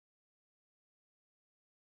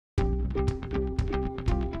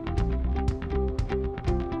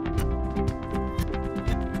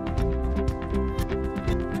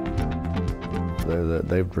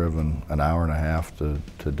They've driven an hour and a half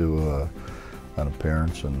to do an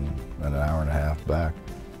appearance and an hour and a half back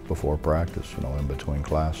before practice, you know, in between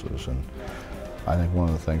classes. And I think one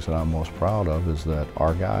of the things that I'm most proud of is that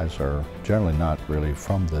our guys are generally not really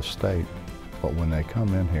from this state, but when they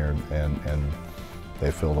come in here and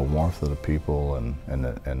they feel the warmth of the people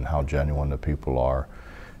and how genuine the people are,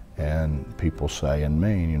 and people say and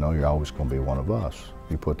mean, you know, you're always going to be one of us.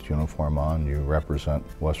 You put the uniform on, you represent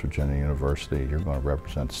West Virginia University, you're going to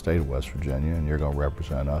represent the state of West Virginia, and you're going to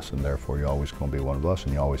represent us, and therefore you're always going to be one of us,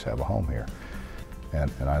 and you always have a home here.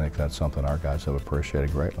 And I think that's something our guys have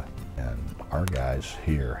appreciated greatly. And our guys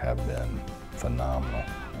here have been phenomenal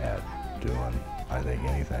at doing, I think,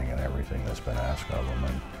 anything and everything that's been asked of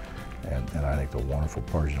them. And I think the wonderful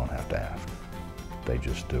part is you don't have to ask. They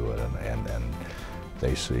just do it, and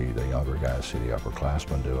they see, the younger guys see the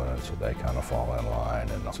upperclassmen doing it, so they kind of fall in line,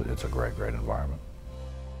 and it's a great, great environment.